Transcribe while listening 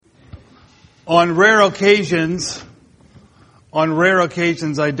On rare occasions,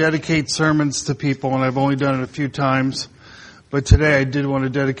 I dedicate sermons to people, and I've only done it a few times. But today I did want to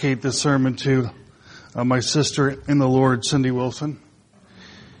dedicate this sermon to my sister in the Lord, Cindy Wilson,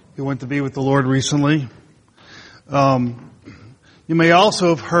 who went to be with the Lord recently. You may also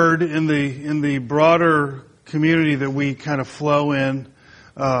have heard in the broader community that we kind of flow in,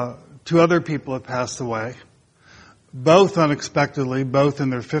 two other people have passed away, both unexpectedly, both in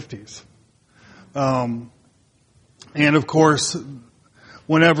their 50s. And of course,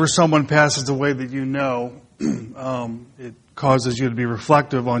 whenever someone passes away that you know, it causes you to be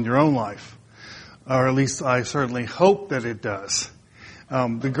reflective on your own life. Or at least I certainly hope that it does.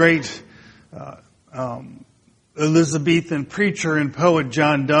 The great Elizabethan preacher and poet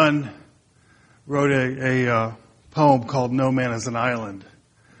John Donne wrote a poem called No Man is an Island.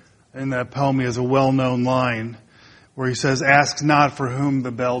 In that poem he has a well-known line where he says, "Ask not for whom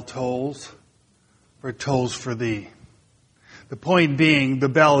the bell tolls, for it tolls for thee." The point being, the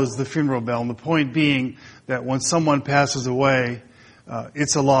bell is the funeral bell, and the point being that when someone passes away,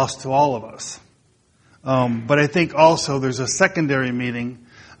 it's a loss to all of us. But I think also there's a secondary meaning,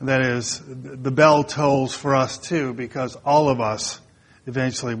 that is, the bell tolls for us too, because all of us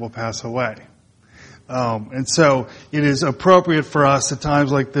eventually will pass away. And so it is appropriate for us at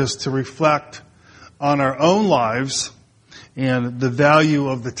times like this to reflect on our own lives and the value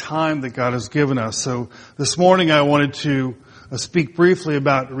of the time that God has given us. So this morning I wanted to speak briefly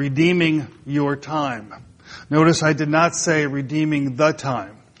about redeeming your time. Notice I did not say redeeming the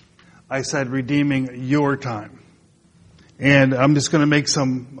time. I said redeeming your time. And I'm just going to make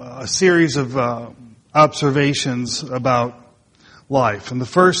a series of observations about life. And the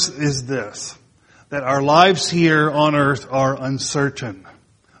first is this, that our lives here on earth are uncertain.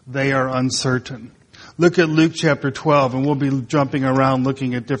 They are uncertain. Look at Luke chapter 12, and we'll be jumping around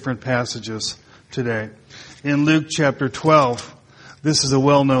looking at different passages today. In Luke chapter 12, this is a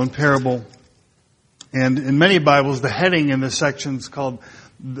well-known parable. And in many Bibles, the heading in this section is called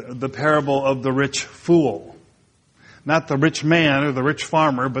the parable of the rich fool. Not the rich man or the rich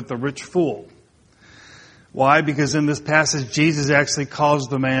farmer, but the rich fool. Why? Because in this passage, Jesus actually calls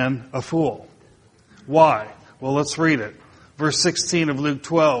the man a fool. Why? Well, let's read it. Verse 16 of Luke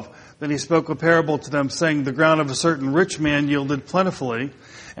 12. Then he spoke a parable to them, saying, "The ground of a certain rich man yielded plentifully.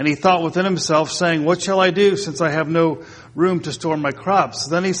 And he thought within himself, saying, What shall I do, since I have no room to store my crops?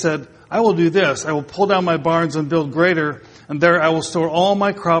 Then he said, I will do this. I will pull down my barns and build greater, and there I will store all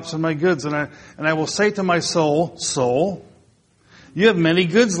my crops and my goods. And I will say to my soul, Soul, you have many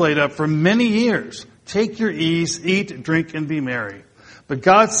goods laid up for many years. Take your ease, eat, drink, and be merry. But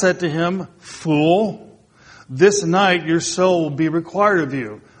God said to him, Fool, this night your soul will be required of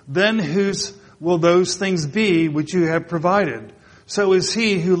you. Then whose will those things be which you have provided? So is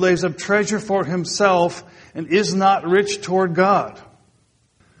he who lays up treasure for himself and is not rich toward God."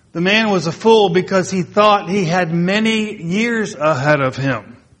 The man was a fool because he thought he had many years ahead of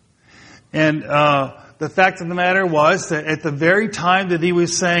him. And the fact of the matter was that at the very time that he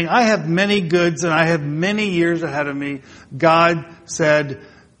was saying, I have many goods and I have many years ahead of me, God said,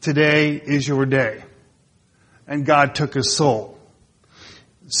 today is your day. And God took his soul.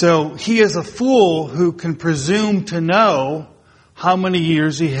 So he is a fool who can presume to know how many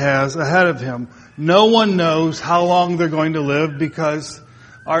years he has ahead of him. No one knows how long they're going to live because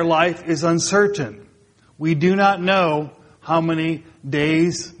our life is uncertain. We do not know how many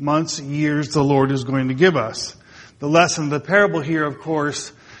days, months, years the Lord is going to give us. The lesson of the parable here, of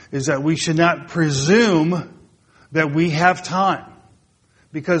course, is that we should not presume that we have time,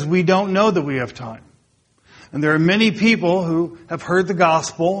 because we don't know that we have time. And there are many people who have heard the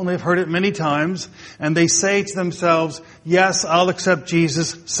gospel, and they've heard it many times, and they say to themselves, yes, I'll accept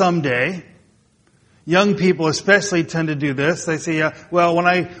Jesus someday. Young people especially tend to do this. They say, well,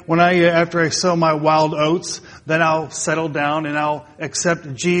 after I sow my wild oats, then I'll settle down and I'll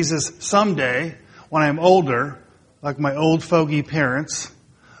accept Jesus someday when I'm older, like my old fogey parents.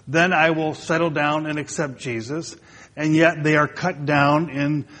 Then I will settle down and accept Jesus. And yet they are cut down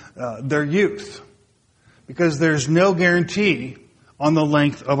in their youth, because there's no guarantee on the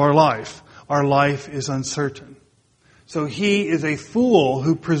length of our life. Our life is uncertain. So he is a fool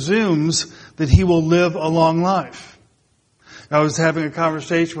who presumes that he will live a long life. I was having a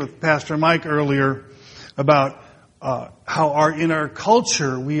conversation with Pastor Mike earlier about how in our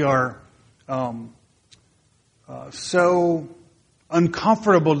culture we are so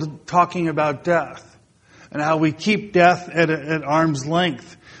uncomfortable talking about death, and how we keep death at arm's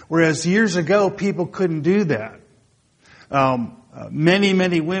length. Whereas years ago, people couldn't do that.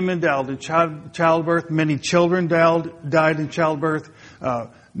 Many women died in childbirth. Many children died in childbirth.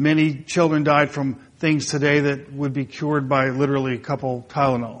 Many children died from things today that would be cured by literally a couple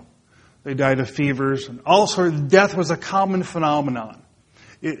Tylenol. They died of fevers and all sorts. Death was a common phenomenon,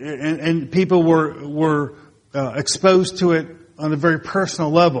 and people were exposed to it on a very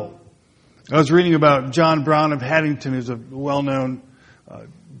personal level. I was reading about John Brown of Haddington, who's a well-known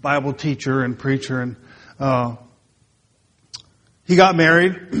Bible teacher and preacher, and he got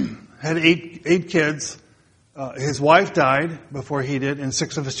married, had eight kids. His wife died before he did, and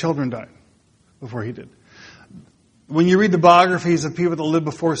 6 of his children died before he did. When you read the biographies of people that lived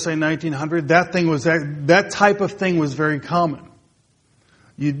before, say, 1900, that type of thing was very common.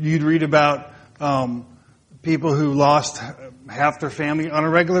 You'd read about people who lost half their family on a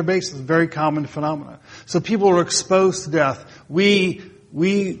regular basis. Very common phenomenon. So people were exposed to death. We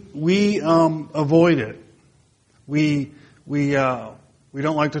avoid it. We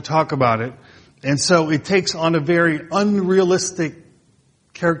don't like to talk about it. And so it takes on a very unrealistic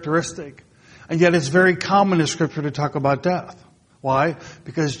characteristic. And yet it's very common in Scripture to talk about death. Why?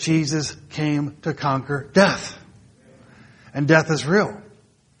 Because Jesus came to conquer death. And death is real.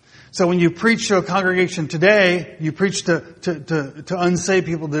 So when you preach to a congregation today, you preach to unsaved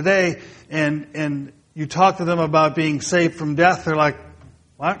people today, and you talk to them about being saved from death, they're like,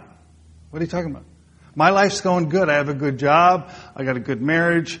 what? What are you talking about? My life's going good. I have a good job. I got a good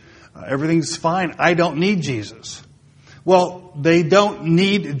marriage. Everything's fine. I don't need Jesus. Well, they don't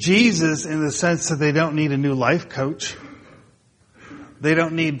need Jesus in the sense that they don't need a new life coach. They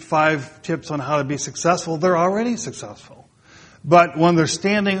don't need 5 tips on how to be successful. They're already successful. But when they're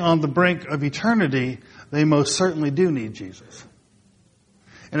standing on the brink of eternity, they most certainly do need Jesus.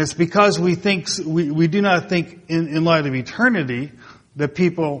 And it's because we do not think in light of eternity that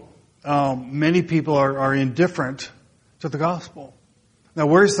many people are indifferent to the gospel. Now,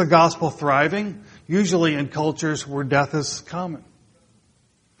 where's the gospel thriving? Usually in cultures where death is common.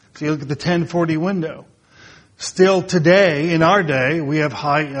 So you look at the 1040 window. Still today, in our day, we have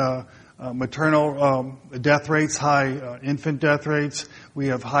high maternal death rates, high infant death rates. We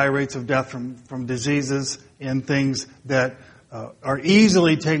have high rates of death from diseases and things that are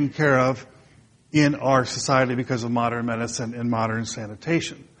easily taken care of in our society because of modern medicine and modern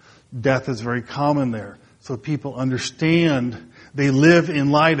sanitation. Death is very common there. So people understand, they live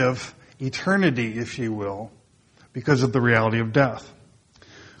in light of eternity, if you will, because of the reality of death.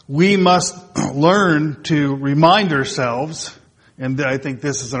 We must learn to remind ourselves, and I think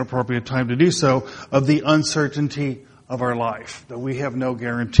this is an appropriate time to do so, of the uncertainty of our life, that we have no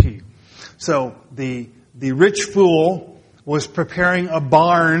guarantee. So the rich fool was preparing a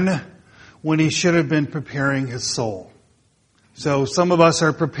barn when he should have been preparing his soul. So some of us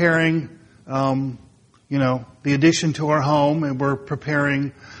are preparing, the addition to our home, and we're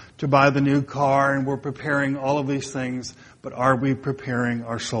preparing to buy the new car, and we're preparing all of these things, but are we preparing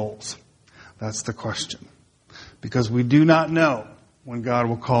our souls? That's the question. Because we do not know when God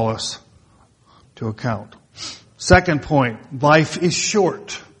will call us to account. Second point, life is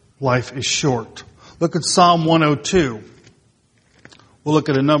short. Life is short. Look at Psalm 102. We'll look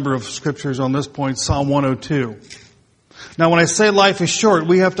at a number of scriptures on this point. Psalm 102. Now, when I say life is short,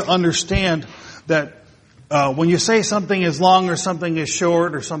 we have to understand that when you say something is long or something is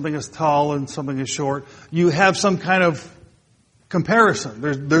short or something is tall and something is short, you have some kind of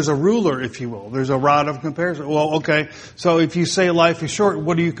comparison. There's a ruler, if you will. There's a rod of comparison. Well, okay, so if you say life is short,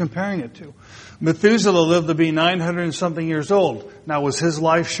 what are you comparing it to? Methuselah lived to be 900 and something years old. Now, was his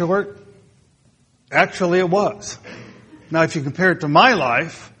life short? Actually, it was. Now, if you compare it to my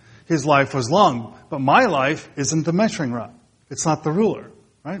life, his life was long. But my life isn't the measuring rod. It's not the ruler,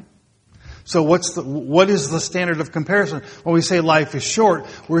 right? So what is the standard of comparison? When we say life is short,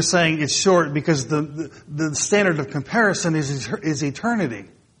 we're saying it's short because the standard of comparison is eternity.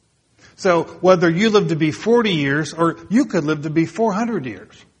 So whether you live to be 40 years or you could live to be 400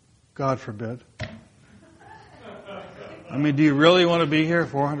 years, God forbid. I mean, do you really want to be here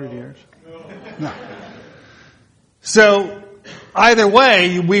 400 years? No. So either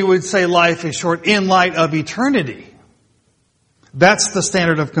way, we would say life is short in light of eternity. That's the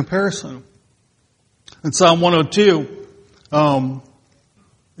standard of comparison. In Psalm 102,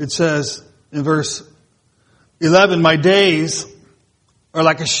 it says in verse 11, my days are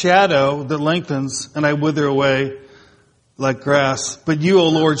like a shadow that lengthens, and I wither away like grass. But you, O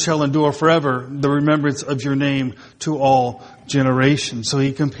Lord, shall endure forever, the remembrance of your name to all generations. So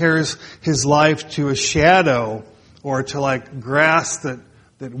he compares his life to a shadow, or to like grass that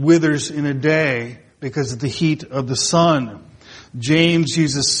withers in a day because of the heat of the sun. James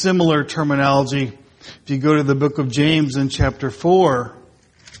uses similar terminology. If you go to the book of James in chapter 4,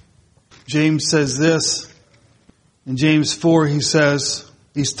 James says this. In James 4 he says,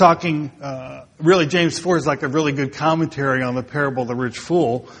 He's talking, really James 4 is like a really good commentary on the parable of the rich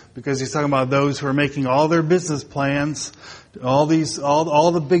fool, because he's talking about those who are making all their business plans, all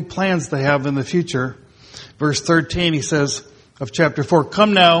the big plans they have in the future. Verse 13, he says of chapter 4,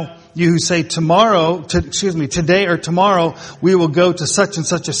 "Come now, you who say today or tomorrow we will go to such and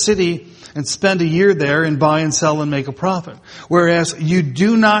such a city and spend a year there and buy and sell and make a profit. Whereas you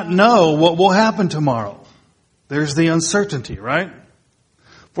do not know what will happen tomorrow." There's the uncertainty, right?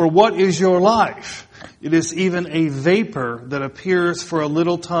 "For what is your life? It is even a vapor that appears for a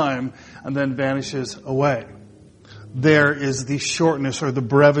little time and then vanishes away." There is the shortness or the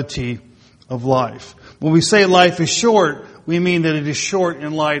brevity of life. When we say life is short, we mean that it is short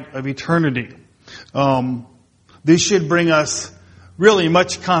in light of eternity. This should bring us really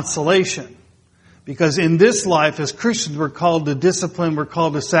much consolation, because in this life as Christians we're called to discipline, we're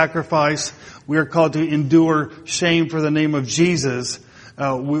called to sacrifice, we are called to endure shame for the name of Jesus.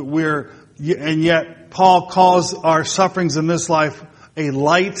 And yet Paul calls our sufferings in this life a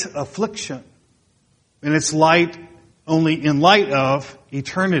light affliction. And it's light only in light of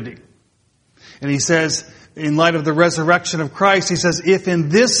eternity. And he says, in light of the resurrection of Christ, he says, if in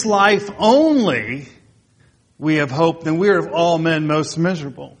this life only we have hope, then we are of all men most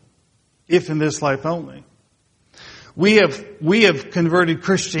miserable. If in this life only. We have converted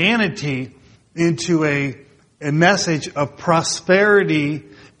Christianity into a message of prosperity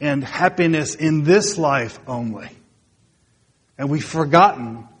and happiness in this life only. And we've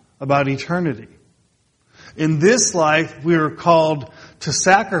forgotten about eternity. In this life, we are called to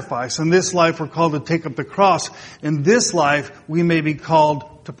sacrifice. In this life, we're called to take up the cross. In this life, we may be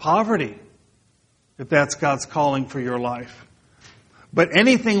called to poverty, if that's God's calling for your life. But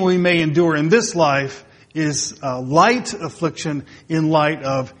anything we may endure in this life is a light affliction in light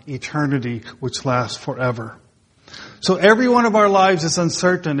of eternity, which lasts forever. So every one of our lives is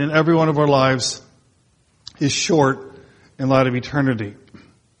uncertain, and every one of our lives is short in light of eternity.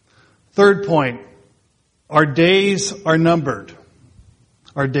 Third point, our days are numbered.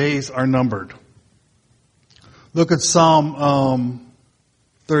 Our days are numbered. Look at Psalm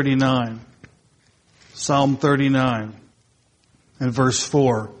 39. Psalm 39 and verse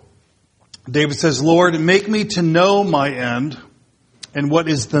 4. David says, "Lord, make me to know my end, and what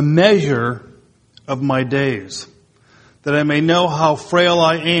is the measure of my days, that I may know how frail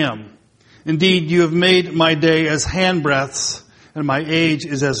I am. Indeed, you have made my day as handbreadths, and my age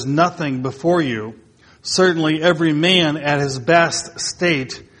is as nothing before you. Certainly every man at his best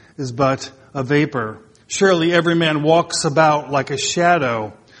state is but a vapor. Surely every man walks about like a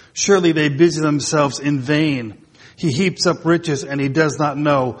shadow. Surely they busy themselves in vain. He heaps up riches, and he does not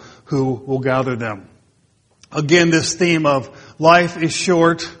know who will gather them." Again, this theme of life is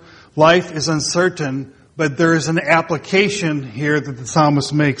short, life is uncertain, but there is an application here that the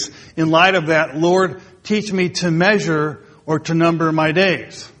psalmist makes. In light of that, Lord, teach me to measure or to number my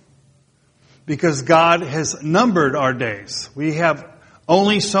days. Because God has numbered our days. We have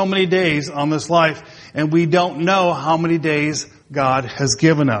only so many days on this life, and we don't know how many days God has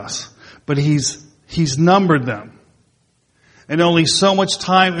given us. But He's numbered them. And only so much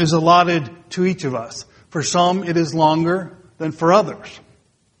time is allotted to each of us. For some, it is longer than for others.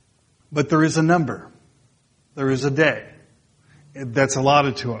 But there is a number. There is a day that's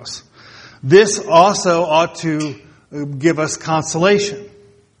allotted to us. This also ought to give us consolation.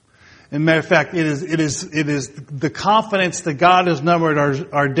 As a matter of fact, it is the confidence that God has numbered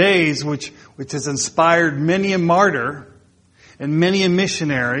our days, which has inspired many a martyr and many a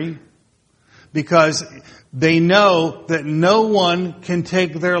missionary, because they know that no one can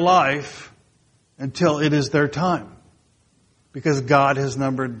take their life until it is their time, because God has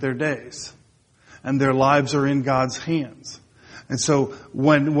numbered their days, and their lives are in God's hands. And so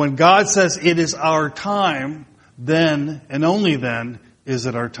when God says it is our time, then and only then is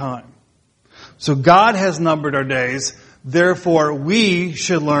it our time. So God has numbered our days, therefore we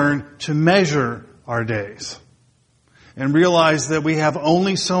should learn to measure our days and realize that we have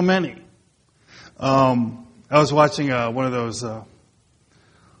only so many. I was watching one of those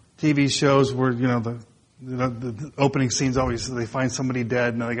TV shows where, the opening scenes always, they find somebody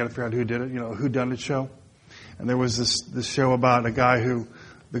dead and they got to figure out who did it, a whodunit show. And there was this show about the guy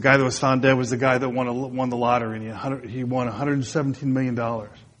that was found dead was the guy that won the lottery, and he won $117 million.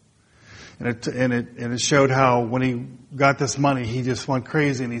 And it showed how when he got this money, he just went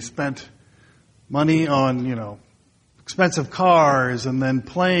crazy, and he spent money on, expensive cars and then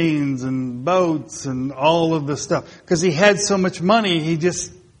planes and boats and all of this stuff. Because he had so much money, he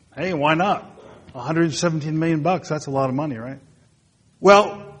just, hey, why not? $117 million, that's a lot of money, right?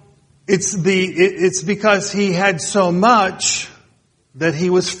 Well, it's because he had so much that he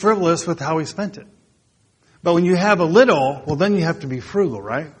was frivolous with how he spent it. But when you have a little, well, then you have to be frugal,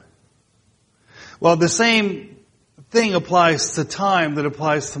 right? Well, the same thing applies to time that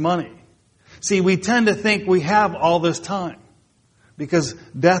applies to money. See, we tend to think we have all this time because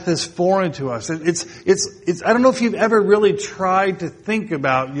death is foreign to us. It's, I don't know if you've ever really tried to think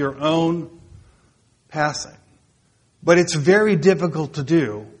about your own passing, but it's very difficult to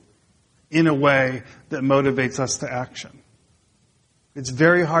do in a way that motivates us to action. It's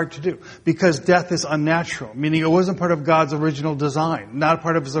very hard to do because death is unnatural, meaning it wasn't part of God's original design, not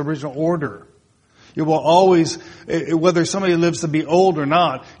part of His original order. It will always, whether somebody lives to be old or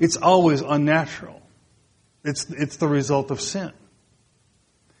not, it's always unnatural. It's the result of sin.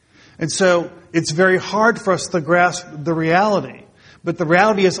 And so it's very hard for us to grasp the reality. But the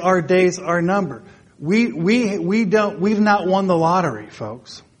reality is our days are numbered. We've not won the lottery,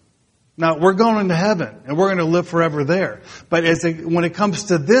 folks. Now, we're going to heaven, and we're going to live forever there. But when it comes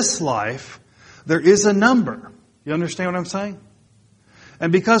to this life, there is a number. You understand what I'm saying?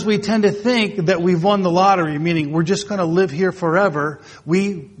 And because we tend to think that we've won the lottery, meaning we're just going to live here forever,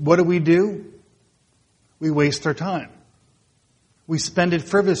 what do? We waste our time. We spend it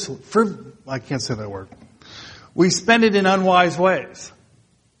frivolously. I can't say that word. We spend it in unwise ways.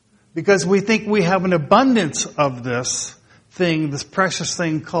 Because we think we have an abundance of this thing, this precious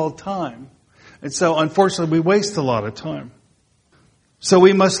thing called time. And so, unfortunately, we waste a lot of time. So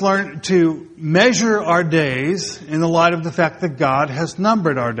we must learn to measure our days in the light of the fact that God has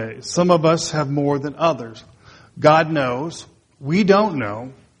numbered our days. Some of us have more than others. God knows. We don't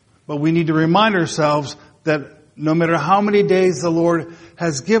know. But we need to remind ourselves that no matter how many days the Lord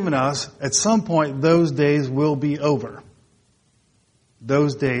has given us, at some point those days will be over.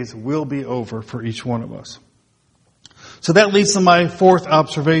 Those days will be over for each one of us. So that leads to my fourth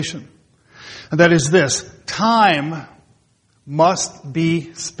observation. And that is this. Time must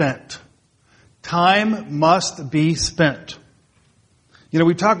be spent. Time must be spent. You know,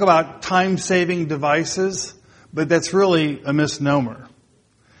 we talk about time-saving devices, but that's really a misnomer.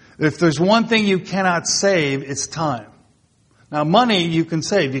 If there's one thing you cannot save, it's time. Now, money you can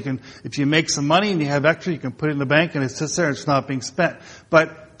save. If you make some money and you have extra, you can put it in the bank and it sits there and it's not being spent.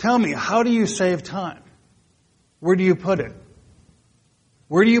 But tell me, how do you save time? Where do you put it?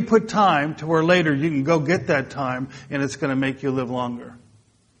 Where do you put time to where later you can go get that time and it's going to make you live longer?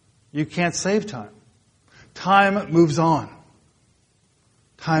 You can't save time. Time moves on.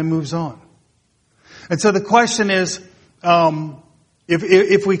 Time moves on. And so the question is,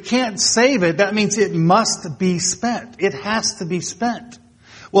 if we can't save it, that means it must be spent. It has to be spent.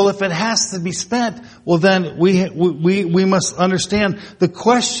 Well, if it has to be spent, well then we must understand. The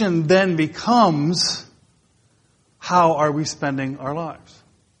question then becomes, how are we spending our lives?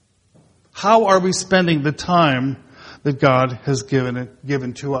 How are we spending the time that God has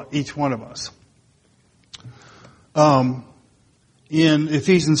given to each one of us? In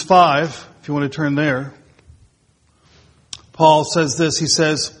Ephesians 5, if you want to turn there, Paul says this. He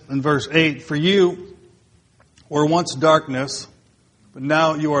says in verse 8, "For you were once darkness, but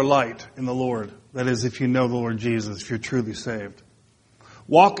now you are light in the Lord." That is, if you know the Lord Jesus, if you're truly saved.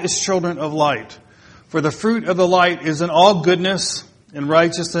 "Walk as children of light. For the fruit of the light is in all goodness and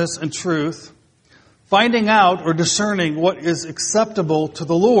righteousness and truth, finding out or discerning what is acceptable to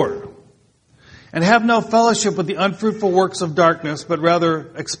the Lord. And have no fellowship with the unfruitful works of darkness, but rather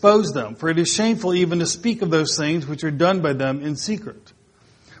expose them. For it is shameful even to speak of those things which are done by them in secret.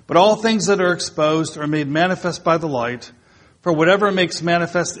 But all things that are exposed are made manifest by the light, for whatever makes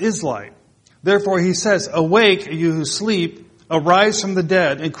manifest is light. Therefore he says, 'Awake, you who sleep, arise from the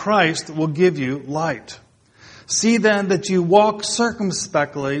dead, and Christ will give you light. See then that you walk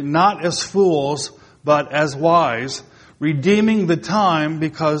circumspectly, not as fools, but as wise, redeeming the time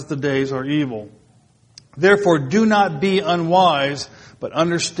because the days are evil. Therefore do not be unwise, but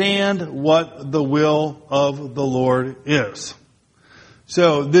understand what the will of the Lord is.'"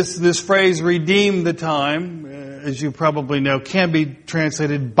 So this phrase, "redeem the time," as you probably know, can be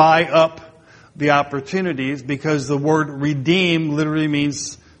translated "buy up the opportunities," because the word redeem literally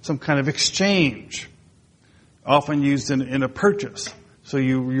means some kind of exchange, often used in a purchase. So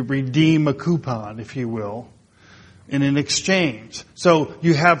you redeem a coupon, if you will, in an exchange. So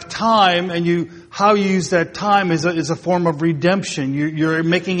you have time, and how you use that time is a form of redemption. You're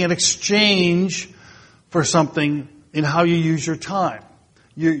making an exchange for something in how you use your time.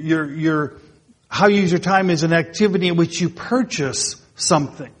 How you use your time is an activity in which you purchase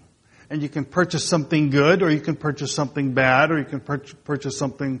something. And you can purchase something good, or you can purchase something bad, or you can purchase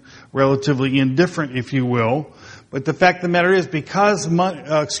something relatively indifferent, if you will. But the fact of the matter is, because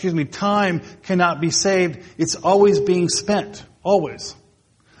time cannot be saved, it's always being spent. Always.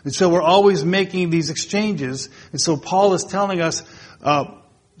 And so we're always making these exchanges. And so Paul is telling us,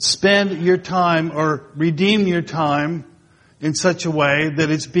 spend your time or redeem your time in such a way that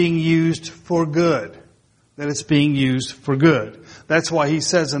it's being used for good. That it's being used for good. That's why he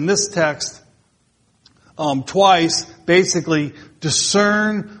says in this text, twice, basically,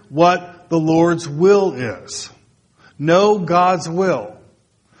 discern what the Lord's will is. Know God's will.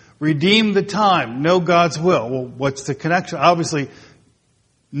 Redeem the time. Know God's will. Well, what's the connection? Obviously,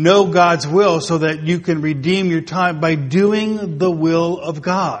 know God's will so that you can redeem your time by doing the will of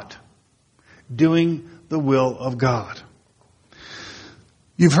God. Doing the will of God.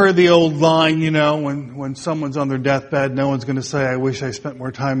 You've heard the old line, when someone's on their deathbed, no one's going to say, I wish I spent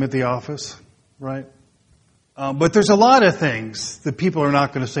more time at the office, right? But there's a lot of things that people are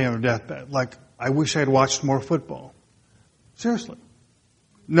not going to say on their deathbed, like, I wish I had watched more football. Seriously.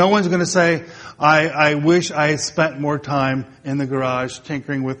 No one's going to say, I wish I had spent more time in the garage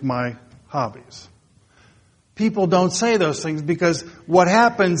tinkering with my hobbies. People don't say those things because what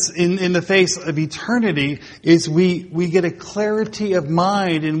happens in the face of eternity is we get a clarity of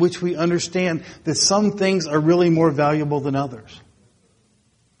mind in which we understand that some things are really more valuable than others.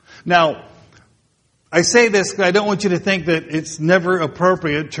 Now, I say this because I don't want you to think that it's never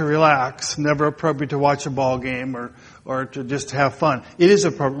appropriate to relax, never appropriate to watch a ball game or to just have fun. It is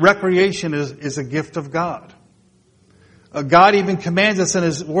appropriate. Recreation is a gift of God. God even commands us in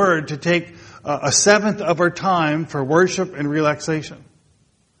His Word to take a seventh of our time for worship and relaxation.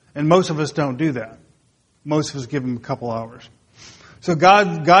 And most of us don't do that. Most of us give Him a couple hours. So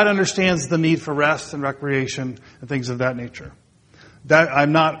God understands the need for rest and recreation and things of that nature. That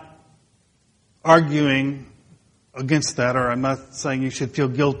I'm not arguing against that, or I'm not saying you should feel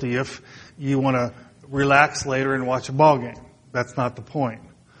guilty if you want to relax later and watch a ball game. That's not the point.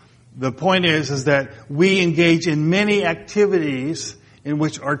 The point is that we engage in many activities in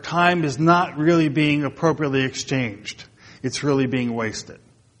which our time is not really being appropriately exchanged. It's really being wasted.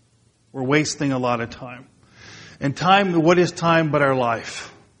 We're wasting a lot of time. And time, what is time but our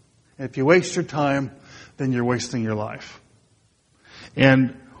life? And if you waste your time, then you're wasting your life.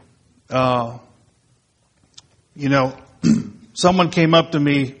 And, someone came up to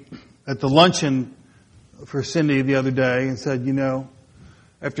me at the luncheon for Cindy the other day and said,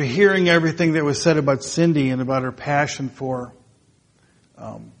 after hearing everything that was said about Cindy and about her passion for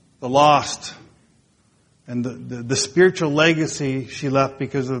the lost and the spiritual legacy she left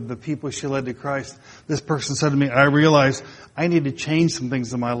because of the people she led to Christ, this person said to me, I realized I need to change some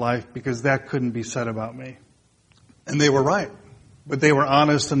things in my life because that couldn't be said about me. And they were right. But they were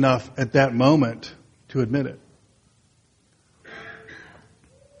honest enough at that moment to admit it.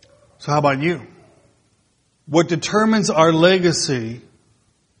 So how about you? What determines our legacy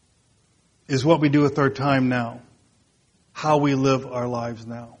is what we do with our time now. How we live our lives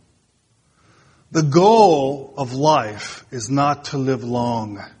now. The goal of life is not to live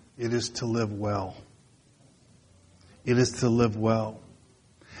long. It is to live well. It is to live well.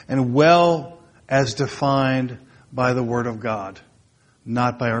 And well as defined by the Word of God,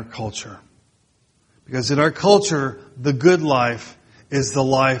 not by our culture. Because in our culture, the good life is the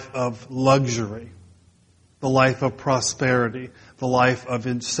life of luxury, the life of prosperity, the life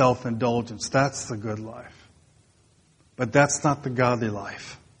of self-indulgence. That's the good life. But that's not the godly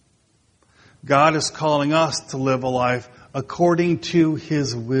life. God is calling us to live a life according to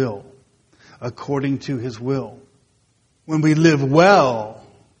His will. According to His will. When we live well,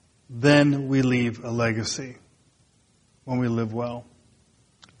 then we leave a legacy. When we live well.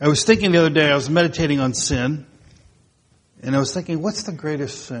 I was thinking the other day, I was meditating on sin. And I was thinking, what's the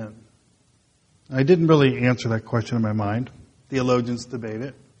greatest sin? I didn't really answer that question in my mind. Theologians debate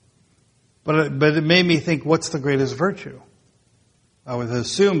it. But it made me think, what's the greatest virtue? I would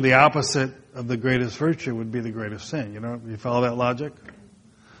assume the opposite of the greatest virtue would be the greatest sin. You follow that logic?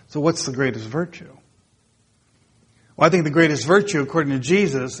 So what's the greatest virtue? Well, I think the greatest virtue, according to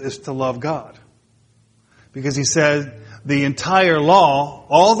Jesus, is to love God. Because He said the entire law,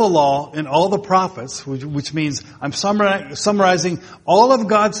 all the law and all the prophets, which means I'm summarizing all of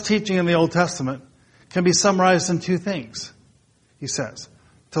God's teaching in the Old Testament, can be summarized in two things. He says,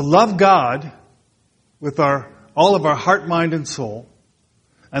 to love God with all of our heart, mind, and soul,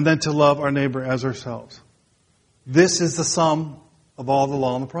 and then to love our neighbor as ourselves. This is the sum of all the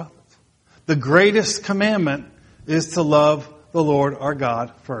law and the prophets. The greatest commandment is to love the Lord our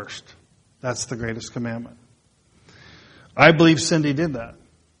God first. That's the greatest commandment. I believe Cindy did that.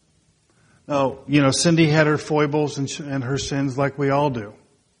 Now, Cindy had her foibles and her sins like we all do.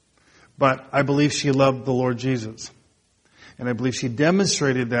 But I believe she loved the Lord Jesus. And I believe she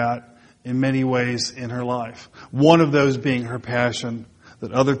demonstrated that in many ways in her life. One of those being her passion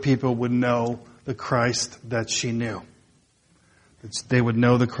that other people would know the Christ that she knew. That they would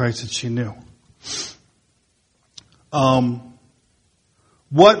know the Christ that she knew.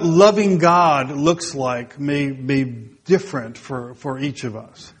 What loving God looks like may be different for each of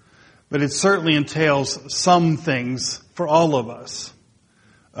us. But it certainly entails some things for all of us.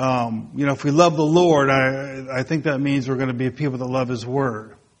 If we love the Lord, I think that means we're going to be a people that love His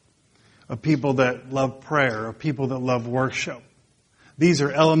Word. A people that love prayer. A people that love worship. These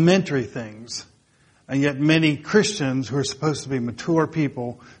are elementary things. And yet many Christians who are supposed to be mature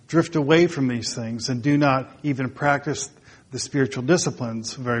people drift away from these things and do not even practice the spiritual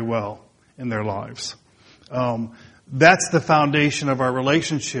disciplines very well in their lives. That's the foundation of our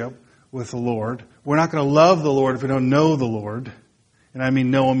relationship with the Lord. We're not going to love the Lord if we don't know the Lord. And I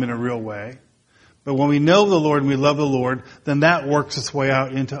mean know Him in a real way. But when we know the Lord and we love the Lord, then that works its way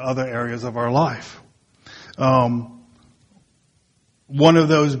out into other areas of our life. One of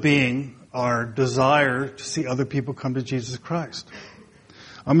those being our desire to see other people come to Jesus Christ.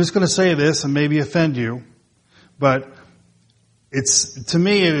 I'm just going to say this and maybe offend you, but to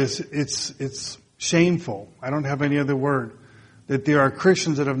me it's shameful. I don't have any other word. That there are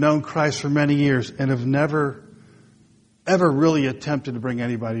Christians that have known Christ for many years and have never, ever really attempted to bring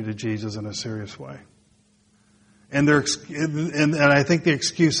anybody to Jesus in a serious way. And I think the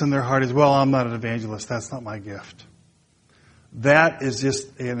excuse in their heart is, well, I'm not an evangelist. That's not my gift. That is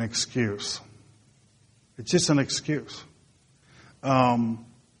just an excuse. It's just an excuse.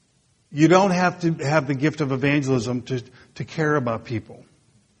 You don't have to have the gift of evangelism to care about people.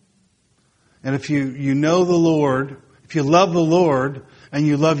 And if you know the Lord, if you love the Lord and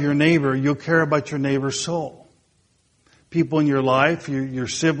you love your neighbor, you'll care about your neighbor's soul. People in your life, your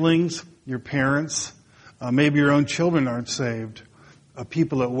siblings, your parents, maybe your own children aren't saved.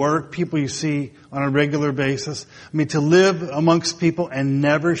 People at work, people you see on a regular basis. I mean, to live amongst people and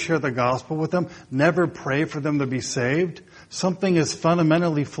never share the gospel with them, never pray for them to be saved, something is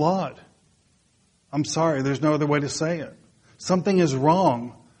fundamentally flawed. I'm sorry, there's no other way to say it. Something is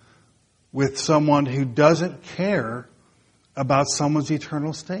wrong with someone who doesn't care about someone's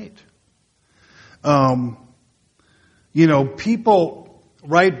eternal state. People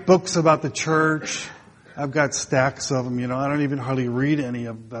write books about the church. I've got stacks of them, I don't even hardly read any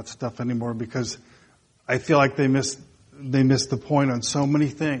of that stuff anymore because I feel like they missed the point on so many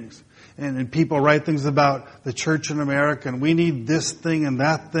things. And people write things about the church in America and we need this thing and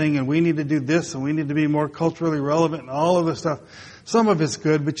that thing and we need to do this and we need to be more culturally relevant and all of this stuff. Some of it's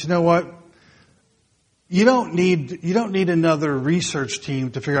good, but you know what? You don't need another research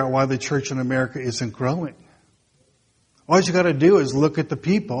team to figure out why the church in America isn't growing. All you got to do is look at the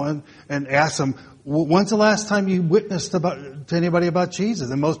people and ask them, when's the last time you witnessed to anybody about Jesus?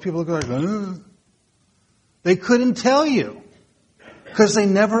 And most people look like, they couldn't tell you because they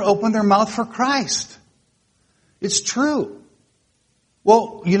never opened their mouth for Christ. It's true.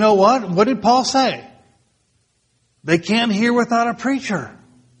 Well, you know what? What did Paul say? They can't hear without a preacher.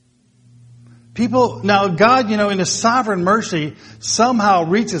 Now God, in His sovereign mercy, somehow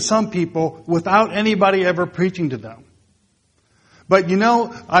reaches some people without anybody ever preaching to them. But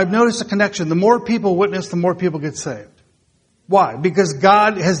I've noticed a connection. The more people witness, the more people get saved. Why? Because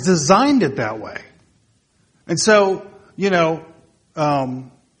God has designed it that way. And so, to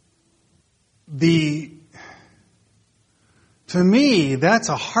me, that's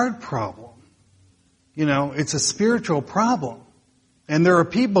a heart problem. It's a spiritual problem. And there are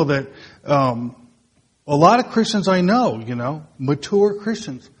people that, a lot of Christians I know, mature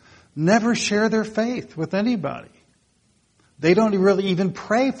Christians, never share their faith with anybody. They don't really even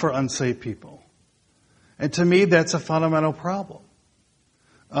pray for unsaved people. And to me, that's a fundamental problem.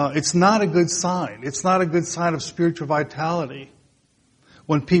 It's not a good sign. It's not a good sign of spiritual vitality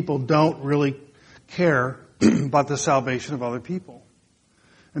when people don't really care about the salvation of other people.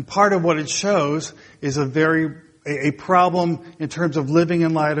 And part of what it shows is a problem in terms of living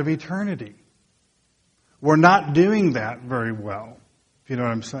in light of eternity. We're not doing that very well, if you know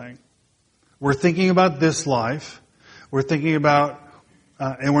what I'm saying. We're thinking about this life. We're thinking about,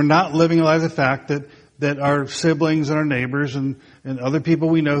 and we're not living in light of the fact that our siblings and our neighbors and other people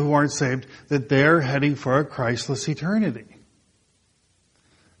we know who aren't saved, that they're heading for a Christless eternity.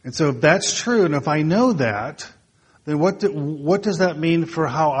 And so if that's true, and if I know that, then what does that mean for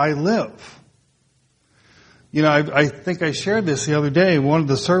how I live? I think I shared this the other day in one of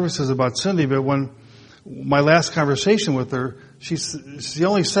the services about Cindy, but when my last conversation with her, she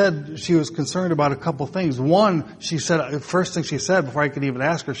only said she was concerned about a couple things. One, she said, the first thing she said before I could even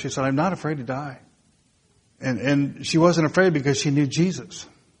ask her, she said, I'm not afraid to die. And she wasn't afraid because she knew Jesus.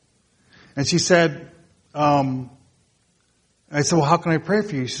 And she said, I said, well, how can I pray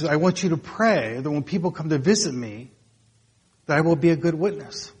for you? She said, I want you to pray that when people come to visit me, that I will be a good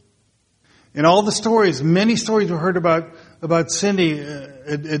witness. In all the stories, many stories we heard about Cindy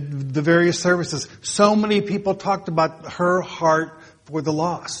at the various services, so many people talked about her heart for the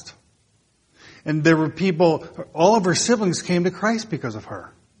lost. And there were people, all of her siblings came to Christ because of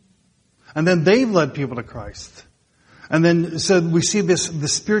her. And then they've led people to Christ. And then, so we see the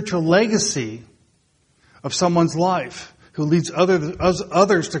spiritual legacy of someone's life who leads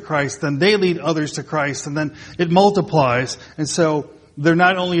others to Christ, then they lead others to Christ, and then it multiplies. And so they're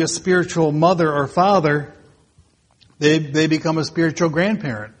not only a spiritual mother or father, they become a spiritual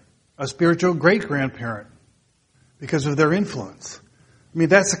grandparent, a spiritual great-grandparent because of their influence. I mean,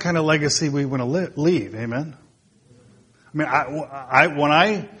 that's the kind of legacy we want to leave. Amen? I mean,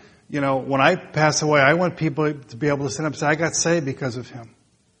 when I pass away, I want people to be able to stand up and say, I got saved because of him.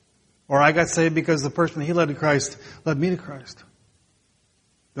 Or I got saved because the person he led to Christ led me to Christ.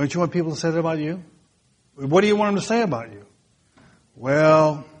 Don't you want people to say that about you? What do you want them to say about you?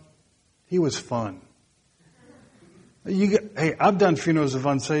 Well, he was fun. Hey, I've done funerals of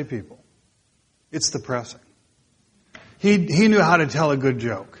unsaved people. It's depressing. He knew how to tell a good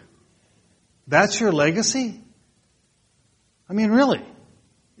joke. That's your legacy? I mean, really.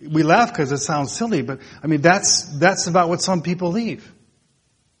 We laugh because it sounds silly, but I mean, that's about what some people leave.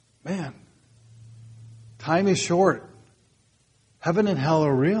 Man, time is short. Heaven and hell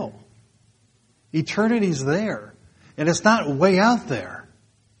are real. Eternity's there. And it's not way out there.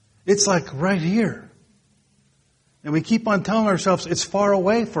 It's like right here. And we keep on telling ourselves it's far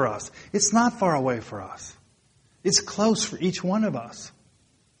away for us. It's not far away for us. It's close for each one of us.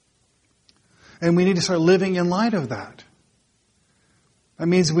 And we need to start living in light of that. That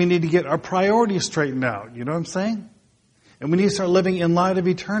means we need to get our priorities straightened out. You know what I'm saying? And we need to start living in light of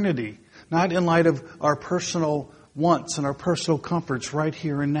eternity, not in light of our personal wants and our personal comforts right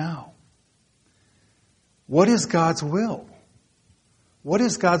here and now. What is God's will? What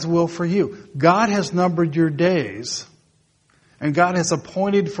is God's will for you? God has numbered your days, and God has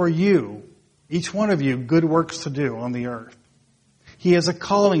appointed for you, each one of you, good works to do on the earth. He has a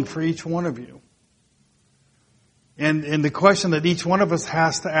calling for each one of you. And the question that each one of us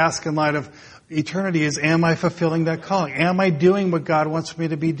has to ask in light of eternity is, am I fulfilling that calling? Am I doing what God wants me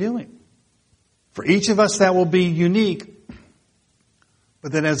to be doing? For each of us, that will be unique.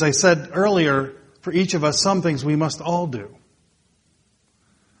 But then, as I said earlier, for each of us, some things we must all do.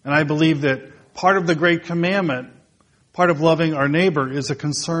 And I believe that part of the Great Commandment, part of loving our neighbor, is a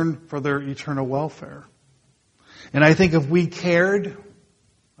concern for their eternal welfare. And I think if we cared,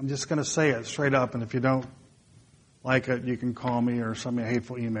 I'm just going to say it straight up, and if you don't like it, you can call me or send me a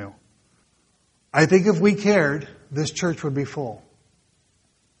hateful email. I think if we cared, this church would be full.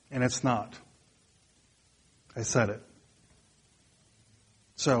 And it's not. I said it.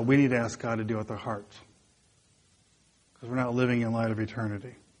 So we need to ask God to deal with our hearts. Because we're not living in light of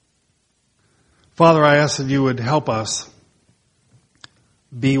eternity. Father, I ask that you would help us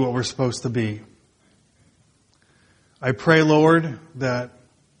be what we're supposed to be. I pray, Lord, that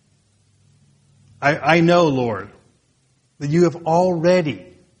I know, Lord, that you have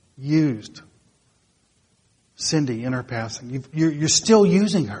already used Cindy in her passing. You're still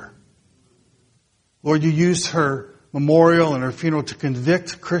using her. Lord, you used her memorial and her funeral to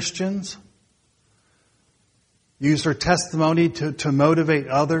convict Christians. You used her testimony to motivate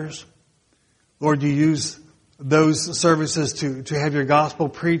others. Lord, you use those services to have your gospel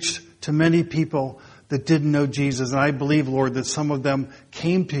preached to many people that didn't know Jesus. And I believe, Lord, that some of them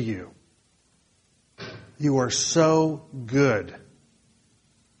came to you. You are so good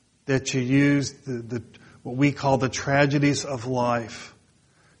that you use the what we call the tragedies of life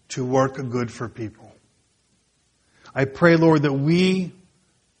to work good for people. I pray, Lord, that we,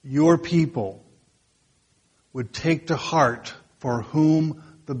 your people, would take to heart for whom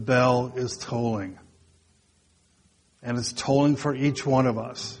the bell is tolling. And it's tolling for each one of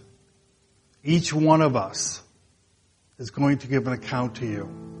us. Each one of us is going to give an account to you.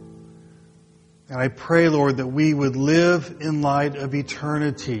 And I pray, Lord, that we would live in light of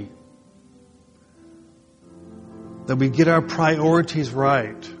eternity. That we get our priorities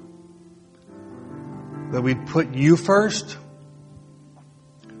right. That we put you first.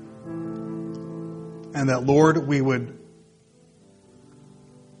 And that, Lord, we would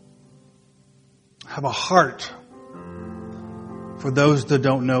have a heart for those that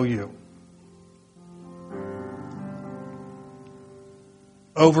don't know you.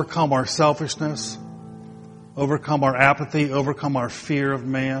 Overcome our selfishness, overcome our apathy, overcome our fear of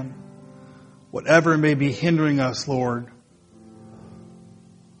man. Whatever may be hindering us, Lord,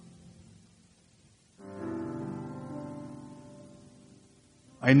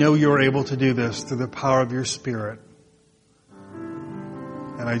 I know you're able to do this through the power of your Spirit.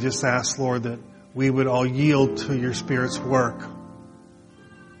 And I just ask, Lord, that we would all yield to your Spirit's work.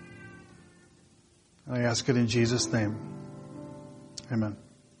 I ask it in Jesus' name. Amen.